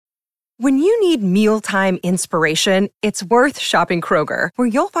When you need mealtime inspiration, it's worth shopping Kroger, where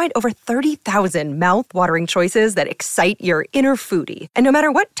you'll find over 30,000 mouth-watering choices that excite your inner foodie. And no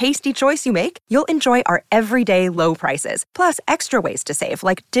matter what tasty choice you make, you'll enjoy our everyday low prices, plus extra ways to save,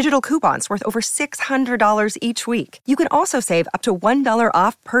 like digital coupons worth over $600 each week. You can also save up to $1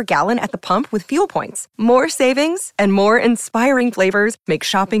 off per gallon at the pump with fuel points. More savings and more inspiring flavors make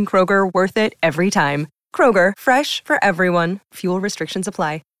shopping Kroger worth it every time. Kroger, fresh for everyone. Fuel restrictions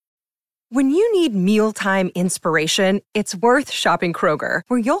apply. When you need mealtime inspiration, it's worth shopping Kroger,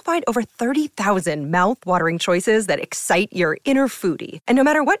 where you'll find over 30,000 mouth-watering choices that excite your inner foodie. And no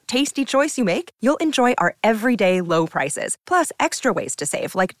matter what tasty choice you make, you'll enjoy our everyday low prices, plus extra ways to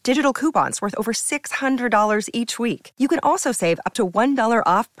save, like digital coupons worth over $600 each week. You can also save up to $1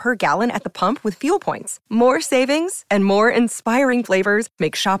 off per gallon at the pump with fuel points. More savings and more inspiring flavors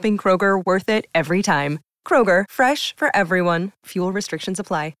make shopping Kroger worth it every time. Kroger, fresh for everyone. Fuel restrictions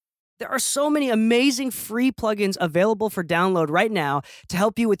apply. There are so many amazing free plugins available for download right now to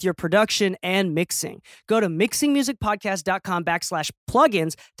help you with your production and mixing. Go to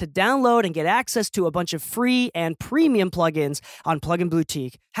mixingmusicpodcast.com/plugins to download and get access to a bunch of free and premium plugins on Plugin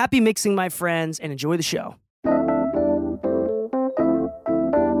Boutique. Happy mixing, my friends, and enjoy the show.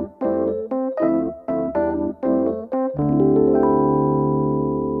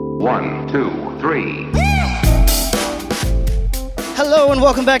 One, two, three. Hello and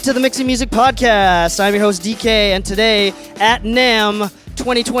welcome back to the Mixing Music Podcast. I'm your host DK, and today at NAMM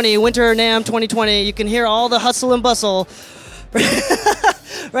 2020, Winter NAMM 2020, you can hear all the hustle and bustle.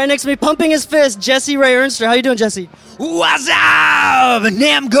 Right next to me, pumping his fist, Jesse Ray Ernster. How you doing, Jesse? What's up,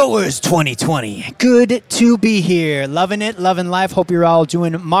 NAMM Goers 2020? Good to be here. Loving it, loving life. Hope you're all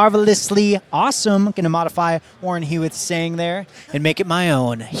doing marvelously awesome. Gonna modify Warren Hewitt's saying there and make it my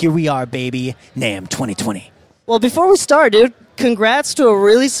own. Here we are, baby. NAMM 2020. Well, before we start, dude, congrats to a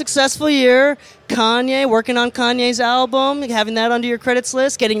really successful year. Kanye, working on Kanye's album, having that under your credits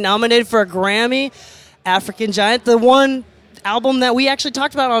list, getting nominated for a Grammy. African Giant, the one album that we actually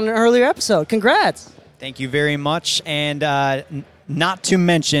talked about on an earlier episode. Congrats. Thank you very much. And not to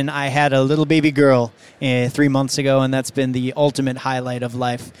mention, I had a little baby girl 3 months ago, and that's been the ultimate highlight of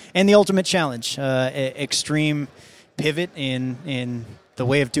life and the ultimate challenge. Extreme pivot in the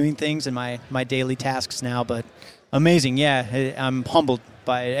way of doing things and my daily tasks now, but amazing. Yeah, I'm humbled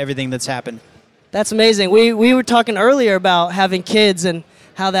by everything that's happened. That's amazing. We were talking earlier about having kids and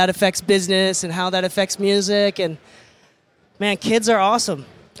how that affects business and how that affects music. And, man, kids are awesome.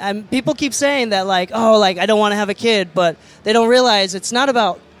 And people keep saying that, I don't want to have a kid, but they don't realize it's not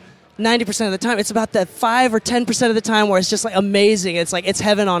about 90% of the time. It's about that 5 or 10% of the time where it's just, amazing. It's it's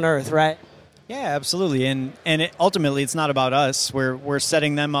heaven on earth, right? Yeah, absolutely. And ultimately, it's not about us. We're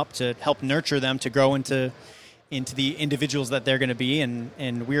setting them up to help nurture them to grow into the individuals that they're going to be,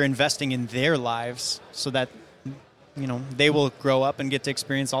 and we're investing in their lives so that they will grow up and get to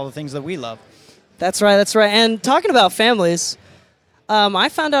experience all the things that we love. That's right. And talking about families, I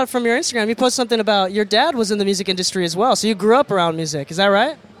found out from your Instagram, you posted something about your dad was in the music industry as well, so you grew up around music. Is that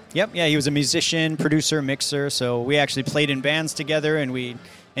right? Yep. Yeah, he was a musician, producer, mixer, so we actually played in bands together, and we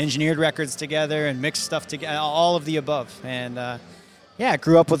engineered records together and mixed stuff together, all of the above. And I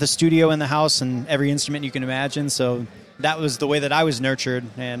grew up with a studio in the house and every instrument you can imagine, so that was the way that I was nurtured.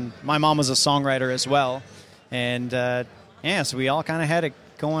 And my mom was a songwriter as well. And, so we all kind of had it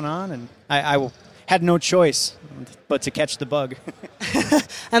going on, and I had no choice but to catch the bug.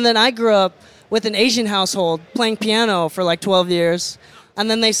 And then I grew up with an Asian household playing piano for 12 years.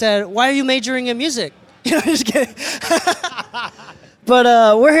 And then they said, why are you majoring in music? Just kidding. But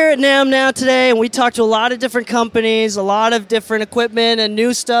we're here at NAMM now today, and we talked to a lot of different companies, a lot of different equipment and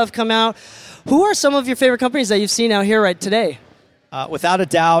new stuff come out. Who are some of your favorite companies that you've seen out here right today? Without a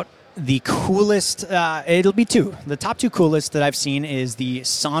doubt, the coolest, it'll be two. The top two coolest that I've seen is the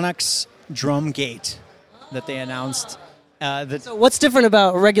Sonnox drum gate that they announced. So what's different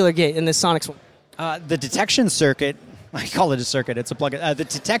about a regular gate in this Sonnox one? The detection circuit, I call it a circuit, it's a plugin. The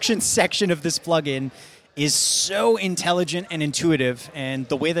detection section of this plugin is so intelligent and intuitive, and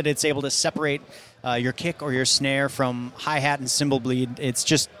the way that it's able to separate your kick or your snare from hi-hat and cymbal bleed,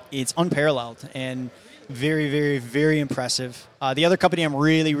 it's unparalleled and very, very, very impressive. The other company I'm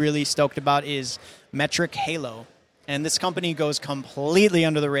really, really stoked about is Metric Halo, and this company goes completely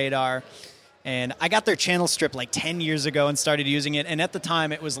under the radar. And I got their channel strip 10 years ago and started using it, and at the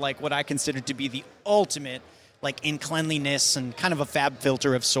time it was what I considered to be the ultimate in cleanliness and kind of a fab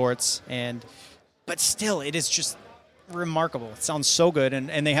filter of sorts. But still, it is just remarkable. It sounds so good,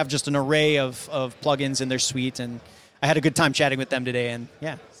 and they have just an array of plugins in their suite, and I had a good time chatting with them today, and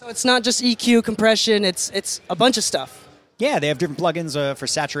yeah. So it's not just EQ, compression, it's a bunch of stuff. Yeah, they have different plugins for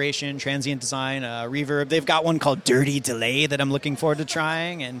saturation, transient design, reverb. They've got one called Dirty Delay that I'm looking forward to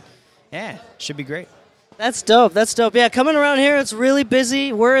trying, and yeah, should be great. That's dope. That's dope. Yeah, coming around here, it's really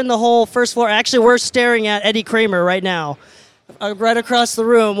busy. We're in the whole first floor. Actually, we're staring at Eddie Kramer right now, right across the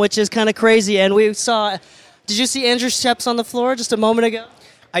room, which is kind of crazy. And we saw, did you see Andrew Sheps on the floor just a moment ago?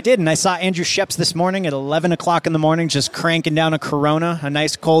 I did, and I saw Andrew Sheps this morning at 11 o'clock in the morning just cranking down a Corona, a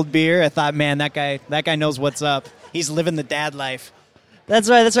nice cold beer. I thought, man, that guy knows what's up. He's living the dad life. That's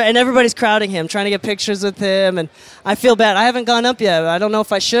right. And everybody's crowding him, trying to get pictures with him, and I feel bad. I haven't gone up yet. I don't know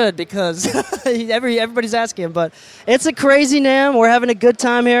if I should because everybody's asking him, but it's a crazy NAMM. We're having a good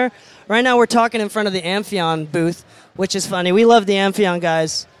time here. Right now we're talking in front of the Amphion booth, which is funny. We love the Amphion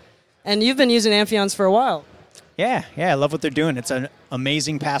guys, and you've been using Amphions for a while. Yeah, I love what they're doing. It's an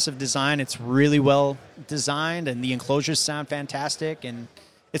amazing passive design. It's really well designed, and the enclosures sound fantastic, and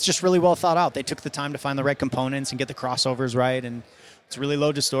it's just really well thought out. They took the time to find the right components and get the crossovers right, and it's really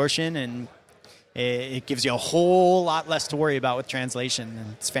low distortion, and it gives you a whole lot less to worry about with translation,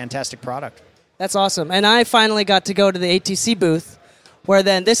 and it's a fantastic product. That's awesome. And I finally got to go to the ATC booth, where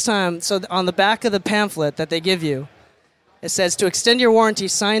then this time, so on the back of the pamphlet that they give you, it says, to extend your warranty,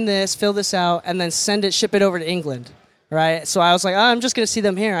 sign this, fill this out, and then ship it over to England, right? So I was like, I'm just going to see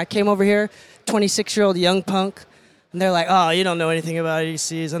them here. I came over here, 26-year-old young punk, and they're like, oh, you don't know anything about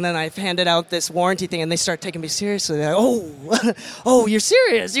ATCs. And then I handed out this warranty thing, and they start taking me seriously. They're like, oh, you're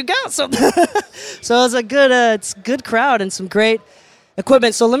serious. You got something. So it was a good crowd and some great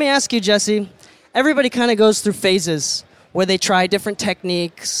equipment. So let me ask you, Jesse, everybody kind of goes through phases where they try different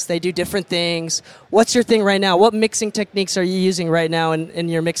techniques, they do different things. What's your thing right now? What mixing techniques are you using right now in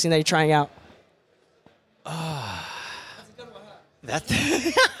your mixing that you're trying out?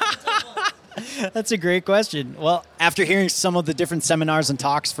 That's a great question. Well, after hearing some of the different seminars and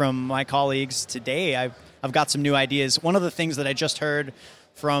talks from my colleagues today, I've got some new ideas. One of the things that I just heard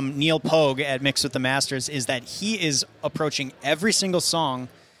from Neil Pogue at Mix with the Masters is that he is approaching every single song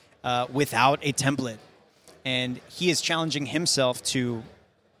without a template. And he is challenging himself to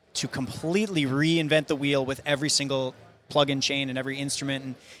completely reinvent the wheel with every single plug-in chain and every instrument.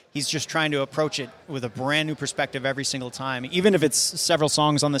 And he's just trying to approach it with a brand new perspective every single time, even if it's several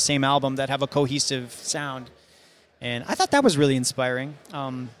songs on the same album that have a cohesive sound. And I thought that was really inspiring.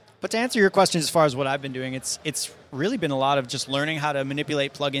 But to answer your question as far as what I've been doing, it's really been a lot of just learning how to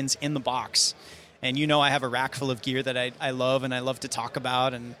manipulate plugins in the box. And I have a rack full of gear that I love and I love to talk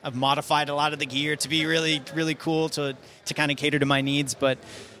about, and I've modified a lot of the gear to be really, really cool to kind of cater to my needs. But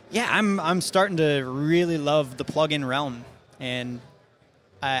yeah, I'm starting to really love the plugin realm, and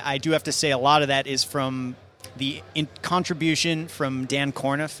I do have to say a lot of that is from the contribution from Dan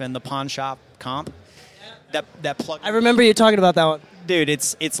Corniff and the Pawn Shop Comp. That plug. I remember you talking about that one. Dude,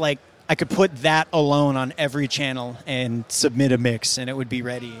 it's like I could put that alone on every channel and submit a mix, and it would be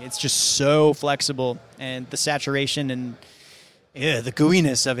ready. It's just so flexible, and the saturation and the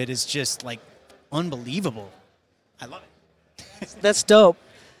gooiness of it is just like unbelievable. I love it. That's dope.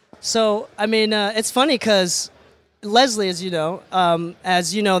 So, I mean, it's funny because Leslie, as you know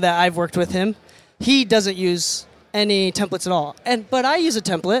that I've worked with him, he doesn't use any templates at all. But I use a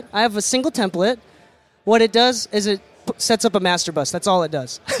template. I have a single template. What it does is it sets up a master bus. That's all it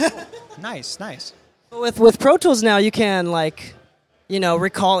does. Nice. With Pro Tools now, you can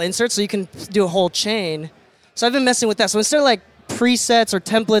recall inserts, so you can do a whole chain. So I've been messing with that. So instead of presets or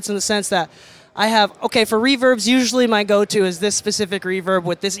templates, in the sense that I have, for reverbs, usually my go-to is this specific reverb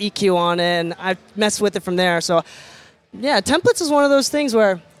with this EQ on it, and I mess with it from there. So yeah, templates is one of those things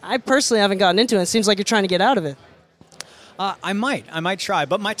where I personally haven't gotten into it. It seems like you're trying to get out of it. I might try,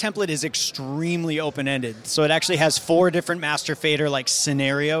 but my template is extremely open-ended. So it actually has 4 different master fader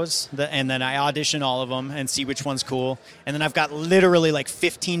scenarios, and then I audition all of them and see which one's cool. And then I've got literally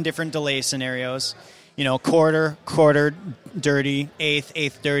 15 different delay scenarios. Quarter, dirty,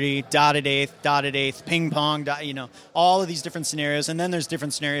 eighth, dirty, dotted eighth, ping pong, all of these different scenarios. And then there's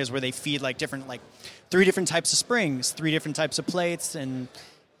different scenarios where they feed 3 different types of springs, 3 different types of plates, and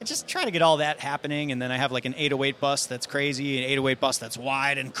I just try to get all that happening. And then I have an 808 bus that's crazy, an 808 bus that's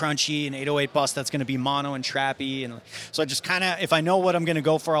wide and crunchy, an 808 bus that's going to be mono and trappy. And so I just kind of, if I know what I'm going to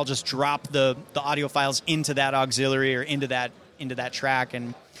go for, I'll just drop the audio files into that auxiliary or into that track,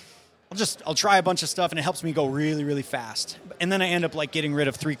 and I'll try a bunch of stuff, and it helps me go really, really fast. And then I end up getting rid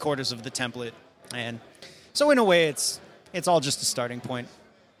of 3/4 of the template. And so in a way, it's all just a starting point.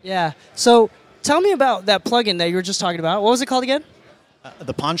 Yeah. So tell me about that plugin that you were just talking about. What was it called again?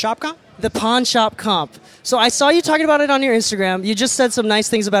 The Pawn Shop Comp? The Pawn Shop Comp. So I saw you talking about it on your Instagram. You just said some nice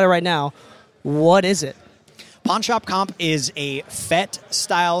things about it right now. What is it? Pawn Shop Comp is a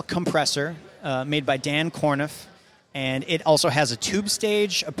FET-style compressor made by Dan Corniff. And it also has a tube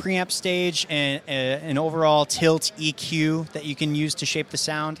stage, a preamp stage, and an overall tilt EQ that you can use to shape the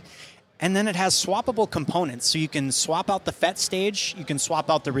sound. And then it has swappable components, so you can swap out the FET stage, you can swap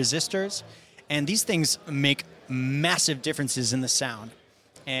out the resistors, and these things make massive differences in the sound.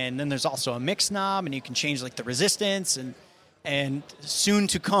 And then there's also a mix knob, and you can change like the resistance, and soon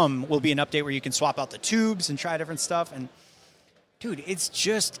to come will be an update where you can swap out the tubes and try different stuff. And dude, it's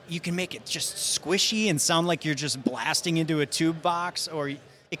just, you can make it just squishy and sound like you're just blasting into a tube box, or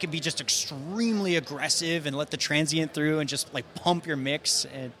it can be just extremely aggressive and let the transient through and just like pump your mix.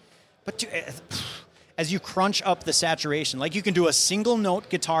 But dude, as you crunch up the saturation, like you can do a single note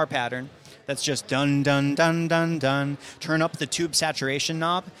guitar pattern that's just dun, dun, dun, dun, dun, turn up the tube saturation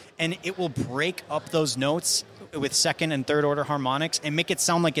knob, and it will break up those notes with second and third order harmonics and make it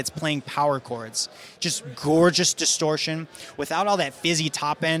sound like it's playing power chords. Just gorgeous distortion without all that fizzy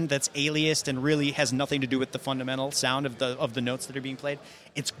top end that's aliased and really has nothing to do with the fundamental sound of the notes that are being played.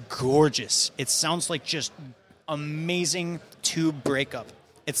 It's gorgeous. It sounds like just amazing tube breakup.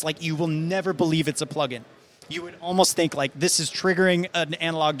 It's like you will never believe it's a plugin. You would almost think like this is triggering an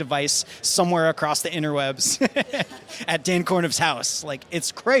analog device somewhere across the interwebs at Dan Cornev's house. Like,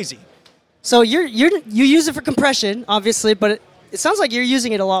 it's crazy. So you use it for compression, obviously, but it sounds like you're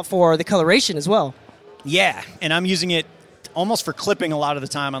using it a lot for the coloration as well. Yeah, and I'm using it almost for clipping a lot of the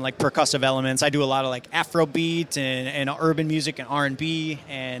time on like percussive elements. I do a lot of like Afrobeat and urban music and R&B,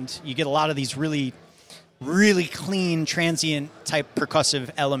 and you get a lot of these really clean, transient type percussive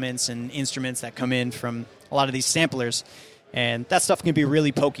elements and instruments that come in from a lot of these samplers. And that stuff can be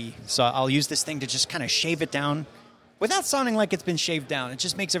really pokey. So I'll use this thing to just kind of shave it down without sounding like it's been shaved down. It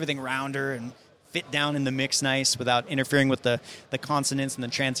just makes everything rounder and fit down in the mix nice without interfering with the consonants and the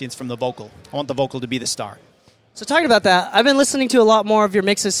transients from the vocal. I want the vocal to be the star. So talking about that, I've been listening to a lot more of your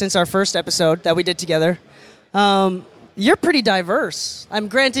mixes since our first episode that we did together. You're pretty diverse. I'm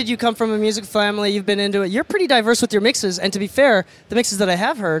granted you come from a music family, you've been into it. You're pretty diverse with your mixes, and to be fair, the mixes that I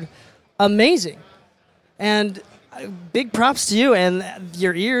have heard, amazing. And big props to you and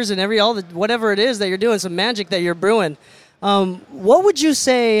your ears and whatever it is that you're doing, some magic that you're brewing. What would you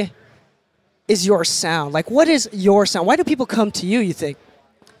say is your sound? Like, what is your sound? Why do people come to you, you think?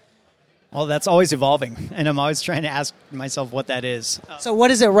 Well, that's always evolving, and I'm always trying to ask myself what that is. So what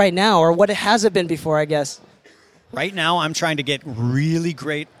is it right now, or what has it been before, I guess? Right now, I'm trying to get really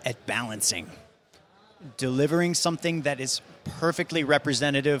great at balancing. Delivering something that is perfectly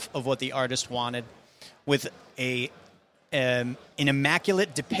representative of what the artist wanted with an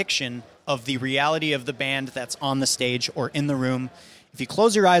immaculate depiction of the reality of the band that's on the stage or in the room. If you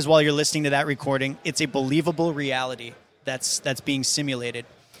close your eyes while you're listening to that recording, it's a believable reality that's being simulated.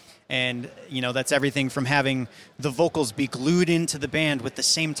 And, you know, that's everything from having the vocals be glued into the band with the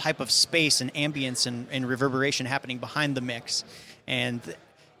same type of space and ambience and reverberation happening behind the mix. And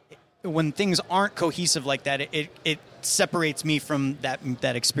when things aren't cohesive like that, it separates me from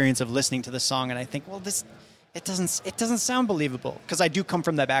that experience of listening to the song. And I think, well, it doesn't sound believable, because I do come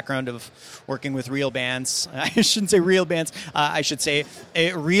from that background of working with real bands. I shouldn't say real bands. I should say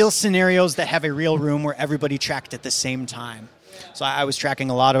real scenarios that have a real room where everybody tracked at the same time. So I was tracking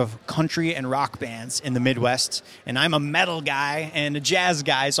a lot of country and rock bands in the Midwest, and I'm a metal guy and a jazz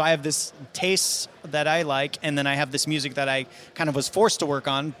guy, so I have this taste that I like, and then I have this music that I kind of was forced to work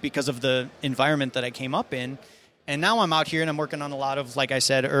on because of the environment that I came up in. And now I'm out here and I'm working on a lot of, like I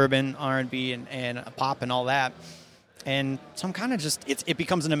said, urban, R&B, and pop and all that. And so I'm kind of just, it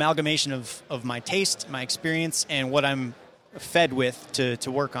becomes an amalgamation of my taste, my experience, and what I'm fed with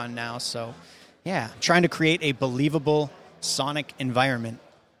to work on now. So, yeah, trying to create a believable sonic environment.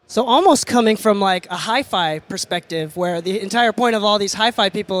 So almost coming from like a hi-fi perspective, where the entire point of all these hi-fi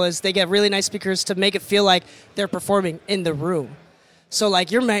people is they get really nice speakers to make it feel like they're performing in the room. So like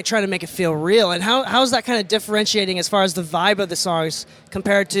you're trying to make it feel real. And how's that kind of differentiating as far as the vibe of the songs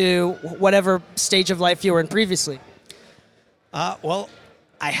compared to whatever stage of life you were in previously? Well,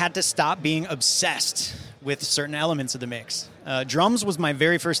 I had to stop being obsessed with certain elements of the mix. Drums was my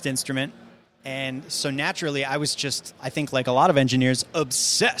very first instrument. And so naturally, I was just, I think like a lot of engineers,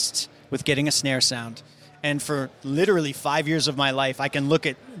 obsessed with getting a snare sound. And for literally 5 years of my life, I can look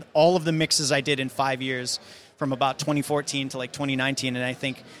at all of the mixes I did in 5 years from about 2014 to like 2019. And I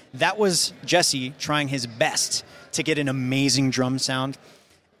think that was Jesse trying his best to get an amazing drum sound,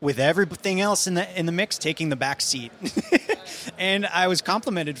 with everything else in the mix taking the back seat. And I was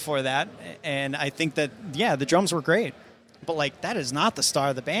complimented for that. And I think that, yeah, the drums were great. But like, that is not the star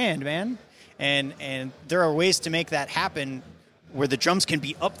of the band, man. And there are ways to make that happen where the drums can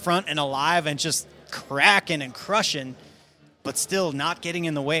be up front and alive and just cracking and crushing, but still not getting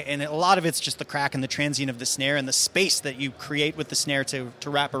in the way. And a lot of it's just the crack and the transient of the snare and the space that you create with the snare to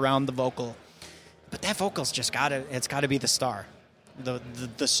wrap around the vocal. But that vocal's just it's gotta be the star.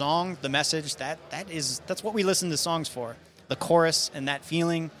 The song, the message, that's what we listen to songs for. The chorus and that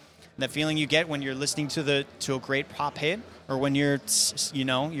feeling you get when you're listening to a great pop hit, or when you're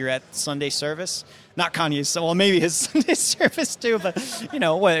at Sunday service. Not Kanye's, well, maybe his Sunday service too, but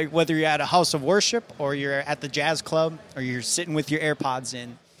whether you're at a house of worship or you're at the jazz club or you're sitting with your AirPods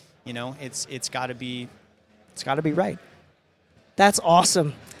in, it's got to be right. That's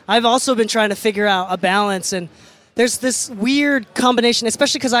awesome. I've also been trying to figure out a balance, and there's this weird combination,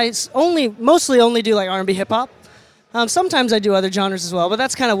 especially because I mostly only do like R&B, hip hop. Sometimes I do other genres as well, but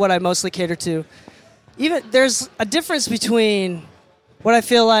that's kind of what I mostly cater to. Even there's a difference between what I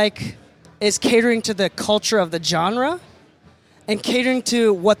feel like is catering to the culture of the genre and catering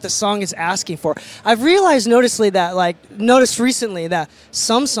to what the song is asking for. I've noticed recently that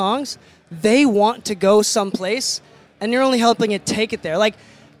some songs, they want to go someplace, and you're only helping it take it there. Like,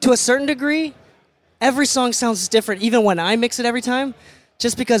 to a certain degree, every song sounds different, even when I mix it every time,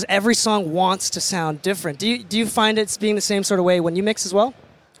 just because every song wants to sound different. Do you find it's being the same sort of way when you mix as well?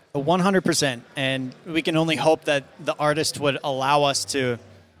 100%. And we can only hope that the artist would allow us to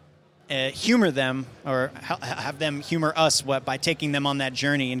humor them, or have them humor us by taking them on that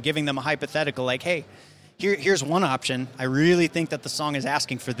journey and giving them a hypothetical like, hey, here's one option. I really think that the song is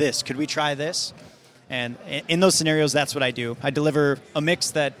asking for this. Could we try this? And in those scenarios, that's what I do. I deliver a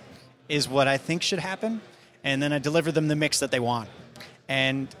mix that is what I think should happen, and then I deliver them the mix that they want.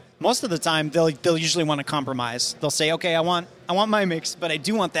 And most of the time, they'll usually want to compromise. They'll say, okay, I want my mix, but I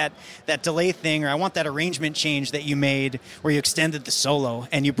do want that delay thing, or I want that arrangement change that you made where you extended the solo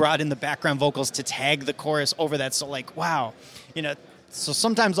and you brought in the background vocals to tag the chorus over that. So like, wow, so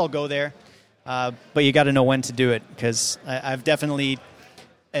sometimes I'll go there, but you got to know when to do it, because I've definitely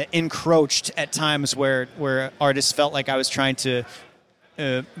encroached at times where artists felt like I was trying to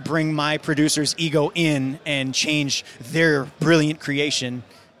bring my producer's ego in and change their brilliant creation.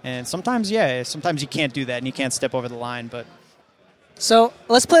 And sometimes you can't do that and you can't step over the line. But so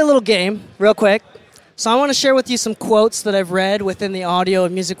let's play a little game real quick. So I want to share with you some quotes that I've read within the audio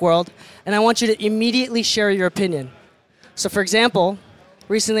and music world, and I want you to immediately share your opinion. So for example,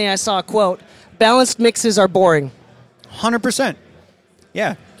 recently I saw a quote, "Balanced mixes are boring." 100%.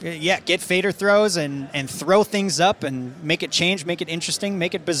 Yeah, get fader throws and throw things up and make it change, make it interesting,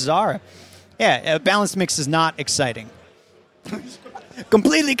 make it bizarre. Yeah, a balanced mix is not exciting.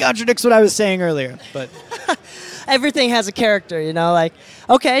 Completely contradicts what I was saying earlier, but everything has a character, like,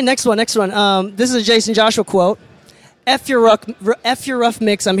 okay, next one. This is a Jason Joshua quote. F your rough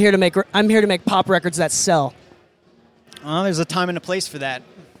mix. I'm here to make pop records that sell. Well, there's a time and a place for that.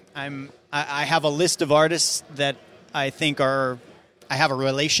 I have a list of artists that I think I have a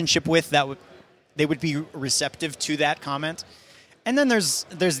relationship with they would be receptive to that comment. And then there's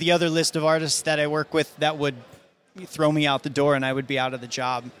the other list of artists that I work with that would throw me out the door and I would be out of the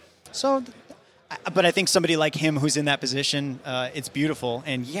job. So, but I think somebody like him who's in that position, it's beautiful.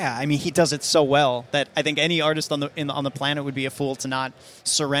 And yeah, I mean, he does it so well that I think any artist on the planet would be a fool to not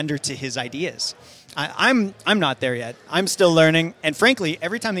surrender to his ideas. I'm not there yet. I'm still learning. And frankly,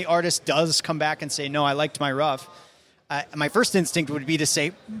 every time the artist does come back and say, no, I liked my rough, my first instinct would be to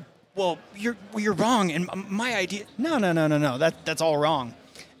say, well, you're wrong, and my idea, no, that's all wrong.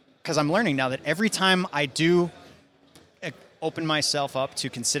 Because I'm learning now that every time I do open myself up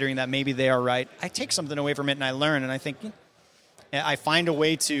to considering that maybe they are right, I take something away from it and I learn, and I think I find a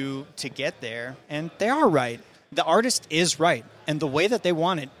way to get there, and they are right. The artist is right, and the way that they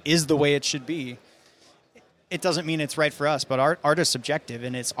want it is the way it should be. It doesn't mean it's right for us, but art is subjective,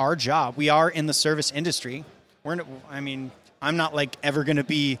 and it's our job. We are in the service industry. I'm not like ever going to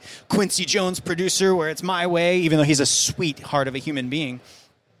be Quincy Jones producer where it's my way, even though he's a sweetheart of a human being.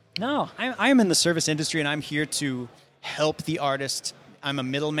 No, I'm in the service industry, and I'm here to help the artist. I'm a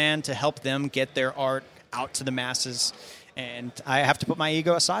middleman to help them get their art out to the masses, and I have to put my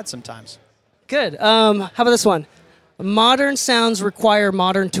ego aside sometimes. Good. How about this one? Modern sounds require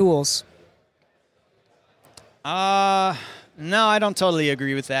modern tools. No, I don't totally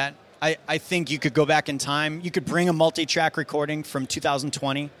agree with that. I think you could go back in time. You could bring a multi-track recording from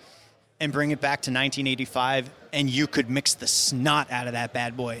 2020 and bring it back to 1985, and you could mix the snot out of that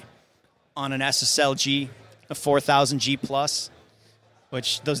bad boy on an SSL-G, a 4000G Plus,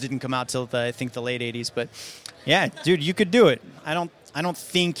 which those didn't come out till I think the late 80s. But yeah, dude, you could do it. I don't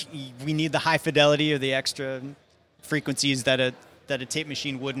think we need the high fidelity or the extra frequencies that a tape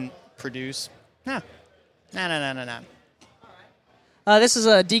machine wouldn't produce. No. This is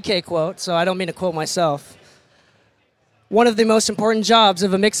a DK quote, so I don't mean to quote myself. one of the most important jobs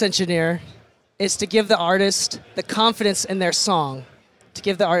of a mix engineer is to give the artist the confidence in their song. To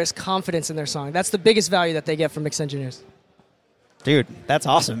give the artist confidence in their song. That's the biggest value that they get from mix engineers. Dude, that's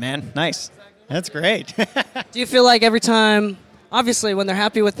awesome, man. Nice. That's great. Do you feel like every time, obviously, when they're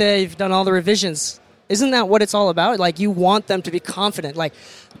happy with it, you've done all the revisions, isn't that what it's all about? Like, you want them to be confident. Like,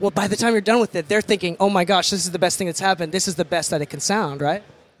 well, by the time you're done with it, they're thinking, oh my gosh, this is the best thing that's happened. This is the best that it can sound, right?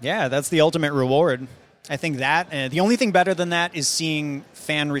 Yeah, that's the ultimate reward. I think that the only thing better than that is seeing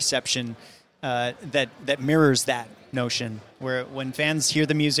fan reception that mirrors that notion, where when fans hear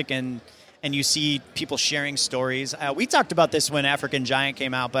the music and you see people sharing stories. We talked about this when African Giant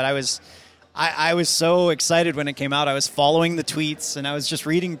came out, but I was so excited when it came out. I was following the tweets and I was just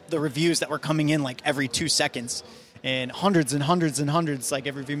reading the reviews that were coming in like every 2 seconds, and hundreds and hundreds and hundreds like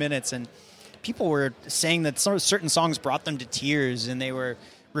every few minutes, and people were saying that certain songs brought them to tears, and they were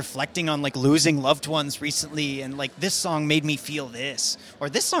reflecting on like losing loved ones recently, and like, this song made me feel this, or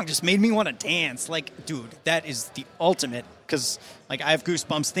this song just made me want to dance. Like, dude, that is the ultimate, because like, I have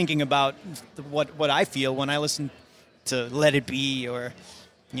goosebumps thinking about what I feel when I listen to Let It Be, or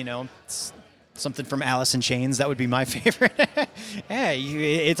something from Alice in Chains. That would be my favorite. Yeah,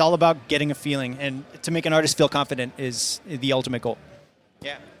 it's all about getting a feeling, and to make an artist feel confident is the ultimate goal.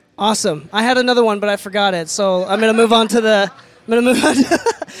 Yeah. Awesome. I had another one, but I forgot it, so I'm going to move on to the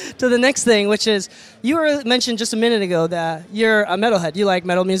to the next thing, which is, you were mentioned just a minute ago that you're a metalhead. You like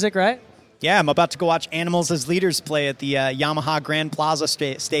metal music, right? Yeah, I'm about to go watch Animals as Leaders play at the Yamaha Grand Plaza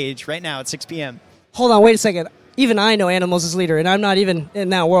stage right now at 6 p.m. Hold on, wait a second. Even I know Animals as Leader, and I'm not even in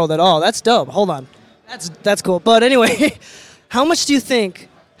that world at all. That's dope. Hold on. That's cool. But anyway, how much do you think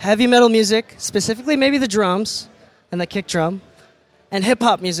heavy metal music, specifically maybe the drums and the kick drum, and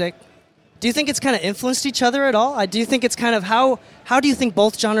hip-hop music, do you think it's kind of influenced each other at all? Do you think it's kind of, how do you think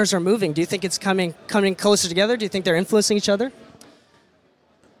both genres are moving? Do you think it's coming closer together? Do you think they're influencing each other?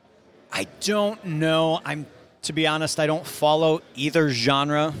 I don't know. To be honest, I don't follow either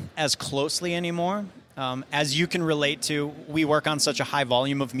genre as closely anymore. As you can relate to, we work on such a high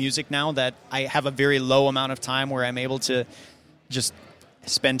volume of music now that I have a very low amount of time where I'm able to just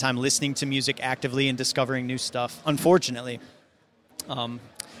spend time listening to music actively and discovering new stuff, unfortunately.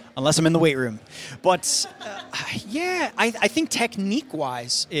 Unless I'm in the weight room. But yeah, I think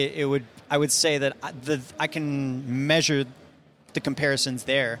technique-wise, I would say that I can measure the comparisons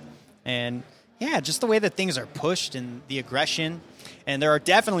there. And yeah, just the way that things are pushed and the aggression. And there are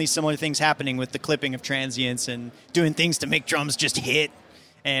definitely similar things happening with the clipping of transients and doing things to make drums just hit.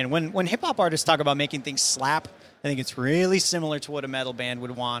 And when hip-hop artists talk about making things slap, I think it's really similar to what a metal band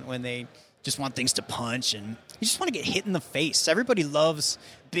would want when they just want things to punch, and you just want to get hit in the face. Everybody loves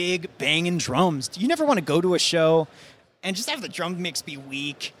big banging drums. You never want to go to a show and just have the drum mix be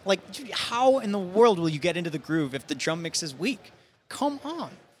weak. Like, dude, how in the world will you get into the groove if the drum mix is weak? Come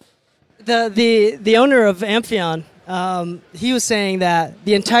on. The owner of Amphion, he was saying that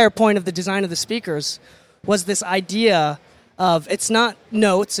the entire point of the design of the speakers was this idea of, it's not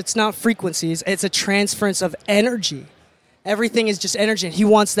notes, it's not frequencies, it's a transference of energy. Everything is just energy, and he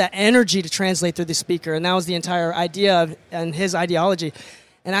wants that energy to translate through the speaker, and that was the entire idea and his ideology.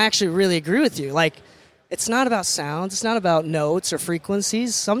 And I actually really agree with you. Like, it's not about sounds, it's not about notes or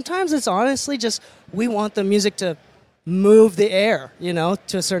frequencies. Sometimes it's honestly just, we want the music to move the air, to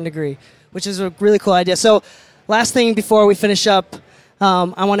a certain degree, which is a really cool idea. So, last thing before we finish up,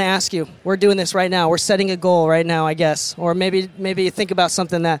 I want to ask you, we're doing this right now, we're setting a goal right now, I guess, or maybe you think about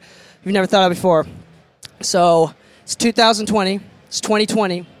something that you've never thought of before. So, it's 2020. It's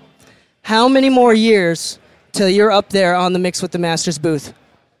 2020. How many more years till you're up there on the Mix with the Masters booth?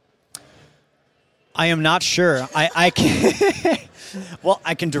 I am not sure. I can. Well,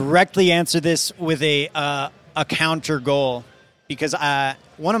 I can directly answer this with a counter goal, because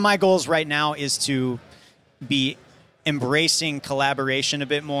one of my goals right now is to be embracing collaboration a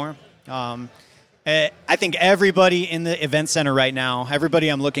bit more. I think everybody in the event center right now, everybody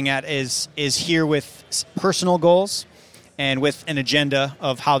I'm looking at is here with personal goals and with an agenda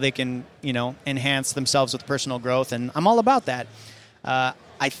of how they can, enhance themselves with personal growth. And I'm all about that.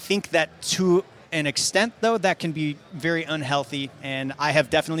 I think that to an extent, though, that can be very unhealthy. And I have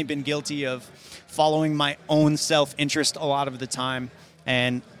definitely been guilty of following my own self-interest a lot of the time.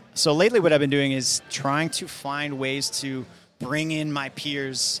 And so lately what I've been doing is trying to find ways to bring in my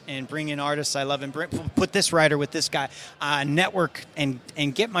peers and bring in artists I love and put this writer with this guy, network and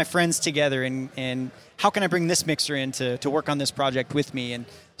get my friends together and how can I bring this mixer in to work on this project with me and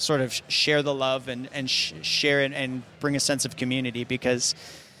sort of share the love and share it and bring a sense of community, because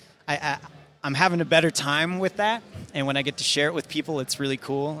I'm having a better time with that. And when I get to share it with people, it's really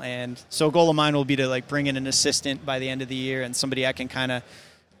cool. And so a goal of mine will be to like bring in an assistant by the end of the year and somebody I can kind of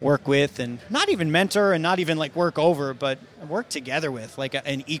work with and not even mentor and not even like work over, but work together with, like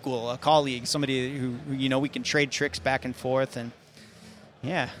an equal, a colleague, somebody who, you know, we can trade tricks back and forth. And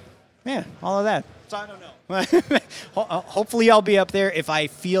yeah, all of that. So I don't know. Hopefully I'll be up there if I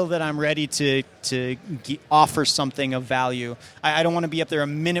feel that I'm ready to offer something of value. I don't want to be up there a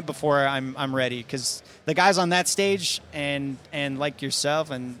minute before I'm ready, because the guys on that stage and like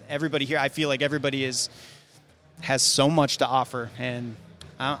yourself and everybody here, I feel like everybody has so much to offer, and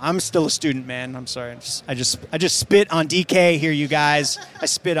I'm still a student, man. I'm sorry. I just spit on DK here, you guys. I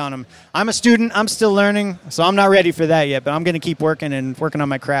spit on him. I'm a student. I'm still learning, so I'm not ready for that yet, but I'm going to keep working on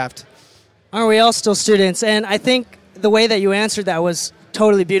my craft. Aren't we all still students? And I think the way that you answered that was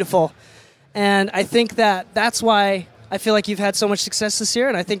totally beautiful. And I think that's why I feel like you've had so much success this year,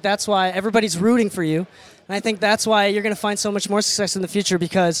 and I think that's why everybody's rooting for you. And I think that's why you're going to find so much more success in the future,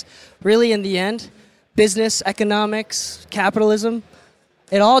 because really in the end, business, economics, capitalism,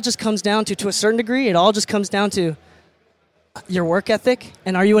 it all just comes down to a certain degree, it all just comes down to your work ethic,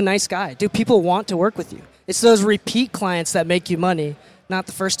 and are you a nice guy? Do people want to work with you? It's those repeat clients that make you money, not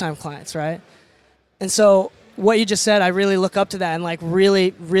the first-time clients, right? And so what you just said, I really look up to that and like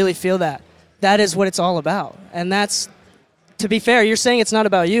really, really feel that. That is what it's all about. And that's, to be fair, you're saying it's not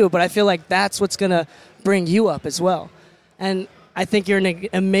about you, but I feel like that's what's going to bring you up as well. And I think you're an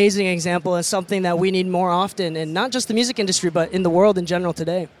amazing example and something that we need more often, in not just the music industry, but in the world in general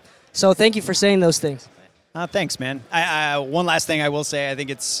today. So thank you for saying those things. Thanks, man. One last thing I will say, I think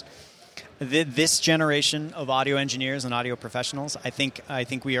it's this generation of audio engineers and audio professionals, I think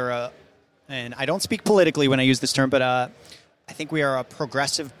we are and I don't speak politically when I use this term, but I think we are a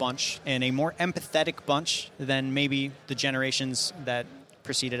progressive bunch and a more empathetic bunch than maybe the generations that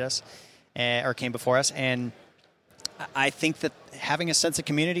preceded us or came before us. And I think that having a sense of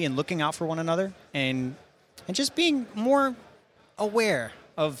community and looking out for one another and just being more aware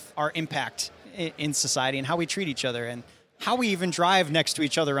of our impact in society and how we treat each other and how we even drive next to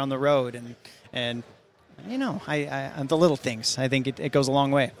each other on the road and you know, the little things. I think it goes a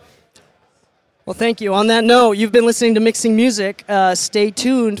long way. Well, thank you. On that note, you've been listening to Mixing Music. Stay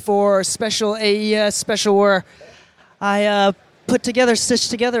tuned for special AES special where I stitch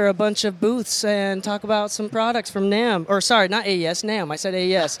together a bunch of booths and talk about some products from NAMM. Or sorry, not AES, NAMM. I said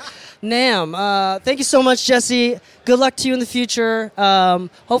AES. NAMM. Thank you so much, Jesse. Good luck to you in the future.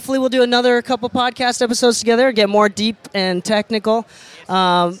 Hopefully we'll do another couple podcast episodes together, get more deep and technical.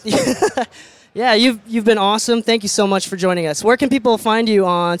 Yeah, you've been awesome. Thank you so much for joining us. Where can people find you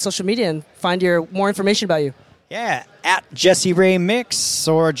on social media and find more information about you? Yeah, at Jesse Ray Mix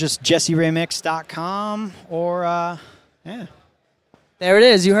or just jesseraymix.com or yeah. There it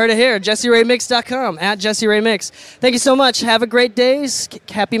is. You heard it here. jesseraymix.com, at Jesse Ray Mix. Thank you so much. Have a great day.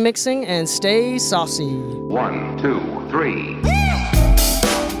 Happy mixing and stay saucy. 1, 2, 3.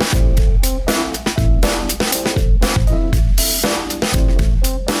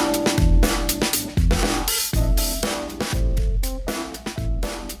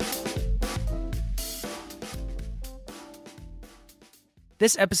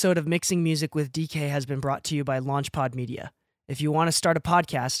 This episode of Mixing Music with DK has been brought to you by LaunchPod Media. If you want to start a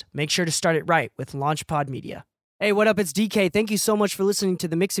podcast, make sure to start it right with LaunchPod Media. Hey, what up? It's DK. Thank you so much for listening to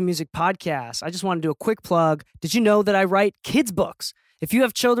the Mixing Music podcast. I just want to do a quick plug. Did you know that I write kids' books? If you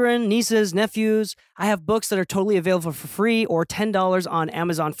have children, nieces, nephews, I have books that are totally available for free or $10 on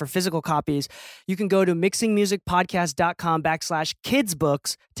Amazon for physical copies. You can go to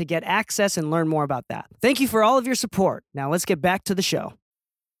mixingmusicpodcast.com/kidsbooks to get access and learn more about that. Thank you for all of your support. Now let's get back to the show.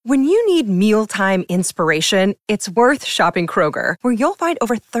 When you need mealtime inspiration, it's worth shopping Kroger, where you'll find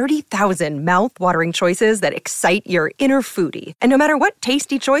over 30,000 mouth-watering choices that excite your inner foodie. And no matter what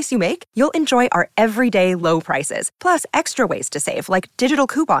tasty choice you make, you'll enjoy our everyday low prices, plus extra ways to save, like digital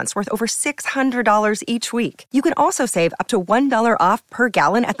coupons worth over $600 each week. You can also save up to $1 off per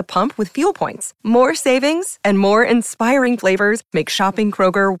gallon at the pump with fuel points. More savings and more inspiring flavors make shopping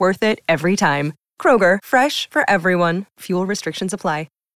Kroger worth it every time. Kroger, fresh for everyone. Fuel restrictions apply.